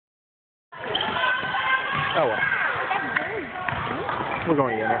Oh well. We're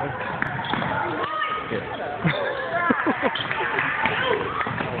going again, aren't we? Yeah.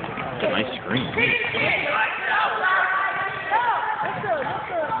 Nice screen.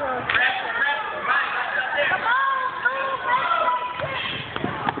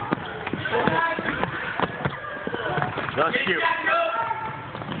 Just shoot.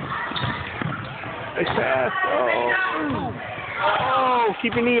 Nice pass. Oh. Oh,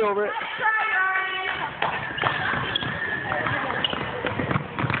 keep your knee over it.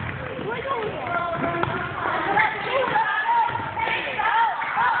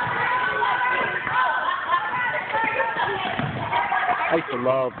 I used to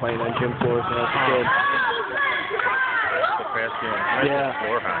love playing on gym floors when I was a kid. The fast game. Yeah.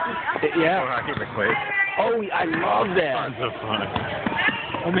 Floor hockey. Yeah. Floor hockey in the clay. Oh, I love that. Tons of fun.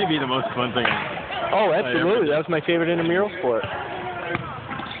 Well, maybe the most fun thing. Oh, absolutely. That was my favorite intramural sport.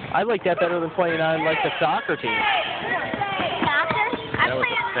 I like that better than playing on, like, the soccer team. Soccer? That was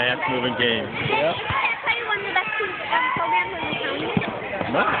a fast-moving game. Yep. I tell you one of the best programs in the county?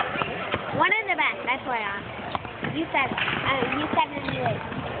 What? One of the best, that's what you said it in the list.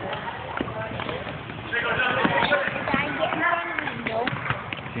 Did I get in front of me? No.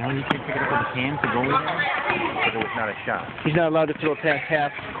 You know, you can't pick it up with the hands to go in there, but it was not a shot. He's not allowed to throw past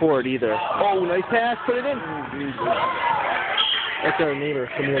half court either. Oh, nice pass. Put it in. That's our neighbor,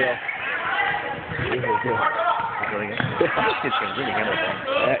 Camilo. Really good. This kid can really handle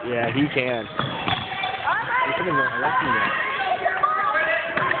that. Yeah, he can. Look at him there. I like him there.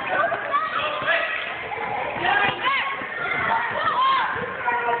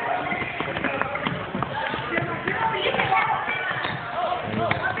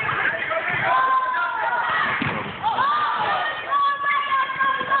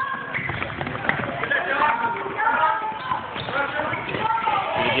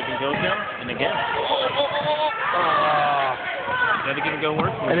 And again. Gotta give it go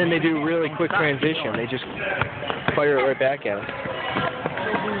work. And then they do really quick transition. They just fire it right back at him.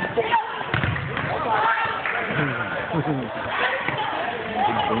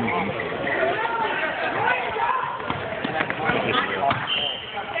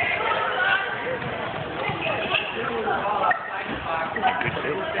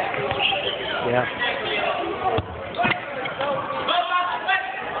 Yeah.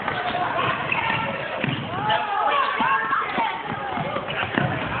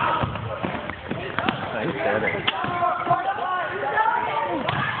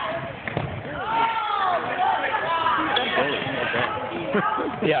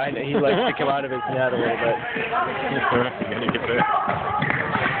 Yeah, I know. He likes to come out of his net a little bit.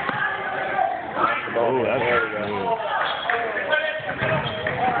 Oh, that's there we go.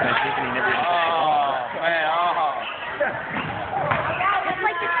 It's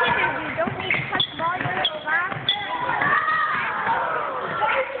like the kickers, you don't need to touch the ball, you just go back.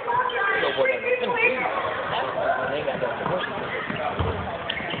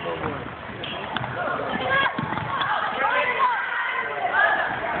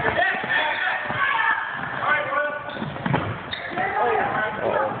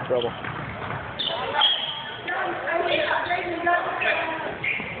 Trouble.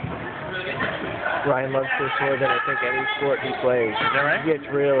 Ryan loves this more than I think any sport he plays. Is that right? He gets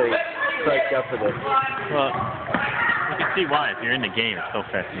really psyched up for this. Well, you can see why. If you're in the game, it's so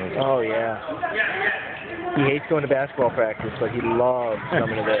fast-moving. Oh, yeah. He hates going to basketball practice, but he loves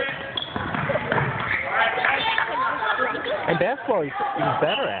coming to this. And basketball he's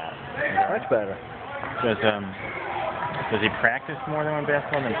better at. Much better. Does he practice more than on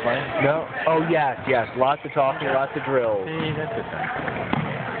basketball than play? No. Oh, yes. Lots of talking, lots of drills. See, that's the thing.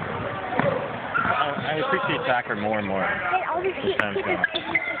 I appreciate soccer more and more. Hey, all these kickers.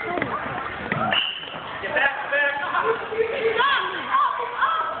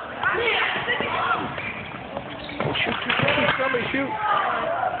 Oh, shoot. Somebody shoot.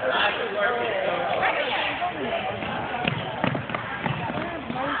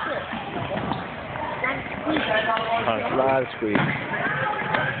 A lot of squeeze.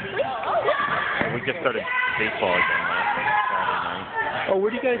 We just started baseball again last Saturday night. Oh, where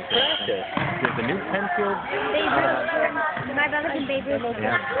do you guys practice? There's a new Penfield. My brother can Babe Ruth.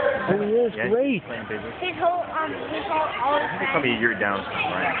 Yeah. Oh, he is. Yeah, Great. Playing Babe Ruth. His whole, all his friends. Probably a year down from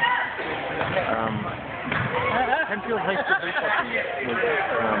right. Penfield High School baseball team was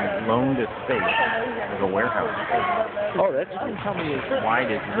loaned a space as a warehouse. Oh, that's Don't tell me as wide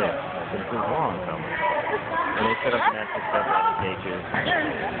as this. This is long, somewhere. And they set up nets and stuff on the cages.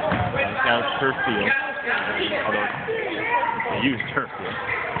 Now it's turf field, although they use turf field.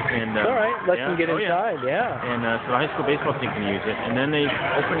 And, All right, let them get oh, inside, yeah. And so the high school baseball team can use it. And then they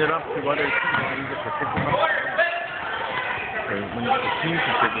opened it up to other teams that use it for $50. So when the team's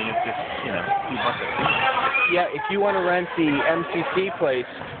contributing, it's just, you know, a few bucks a piece. Yeah, if you want to rent the MCC place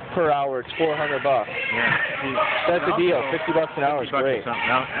per hour, it's $400. Yeah. See, That's a deal. $50 an hour is great.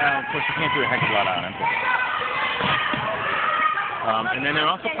 Now, of course, you can't do a heck of a lot on it. And then they're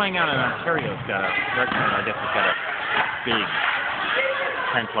also playing out in Ontario. It's got I guess it's got a big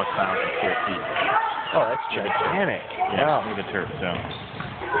 10,000+ square feet. Oh, that's gigantic. Yeah, with the turf. So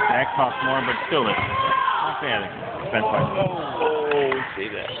that costs more, but still, it's not bad. Expense-wise. Oh,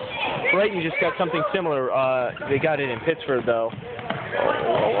 see that. Brighton just got something similar. They got it in Pittsburgh, though.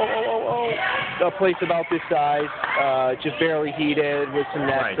 A place about this size, just barely heated with some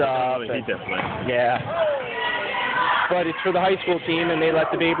nets up. Really heat that place. Yeah. But it's for the high school team, and they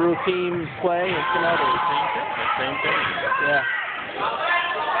let the Babe Ruth team play and some others. Same thing. Yeah.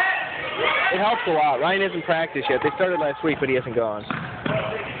 It helps a lot. Ryan hasn't practiced yet. They started last week, but he hasn't gone.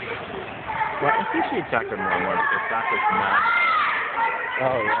 Well, I think she soccer more and more because soccer's not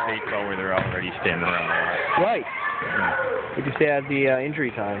baseball where they're already standing around a lot. Right. Yeah. We just had the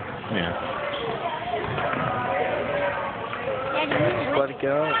injury time. Yeah. Just let it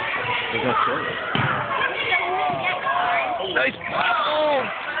go. There's no choice. Nice. Oh!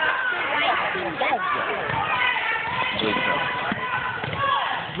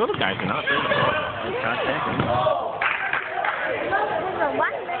 Little guys are not afraid of the ball. They're contacting.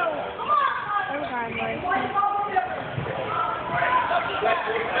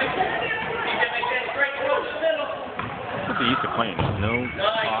 That's what they used to play. No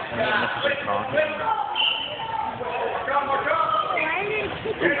necessary talking.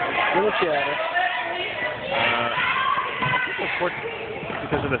 Little chatter. The court,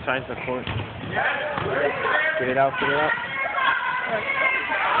 because of the size of the court. Get it out,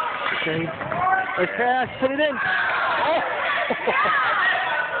 Okay. Let's pass. Put it in. Oh!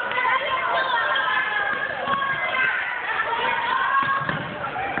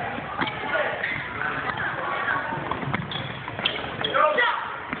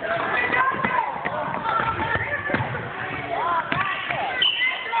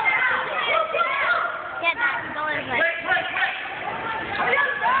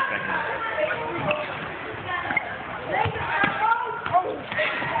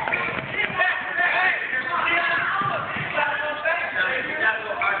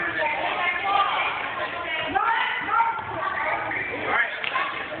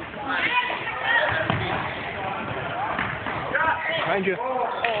 Behind you.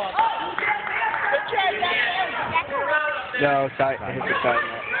 No, side. Hit the side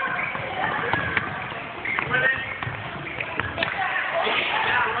net.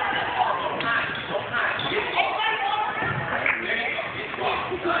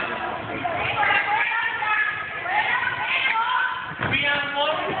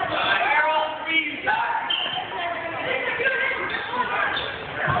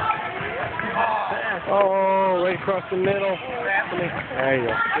 Oh, right across the middle. There you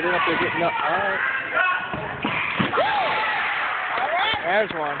go. Get it up there, getting up. All right.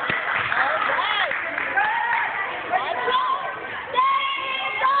 There's one.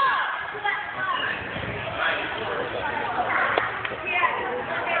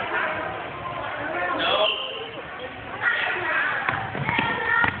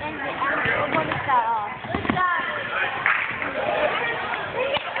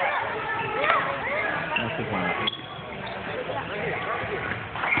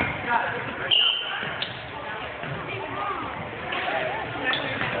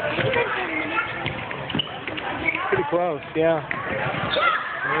 Pretty close, yeah.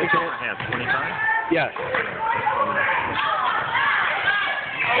 Have 25? Yes.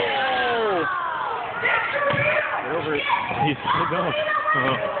 Oh! Get over it. He's still going.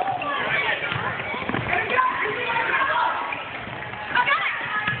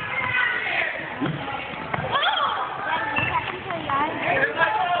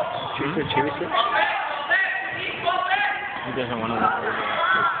 Cheers it. He doesn't want to look.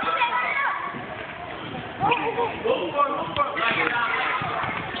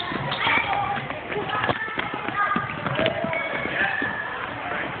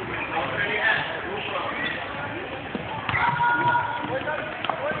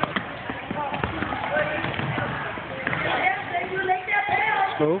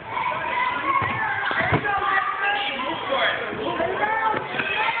 Move.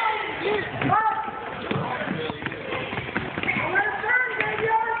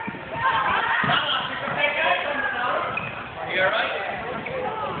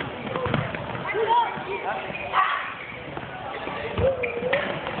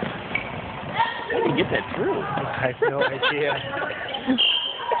 I have no idea.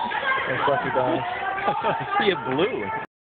 That's lucky dog. I see it blue.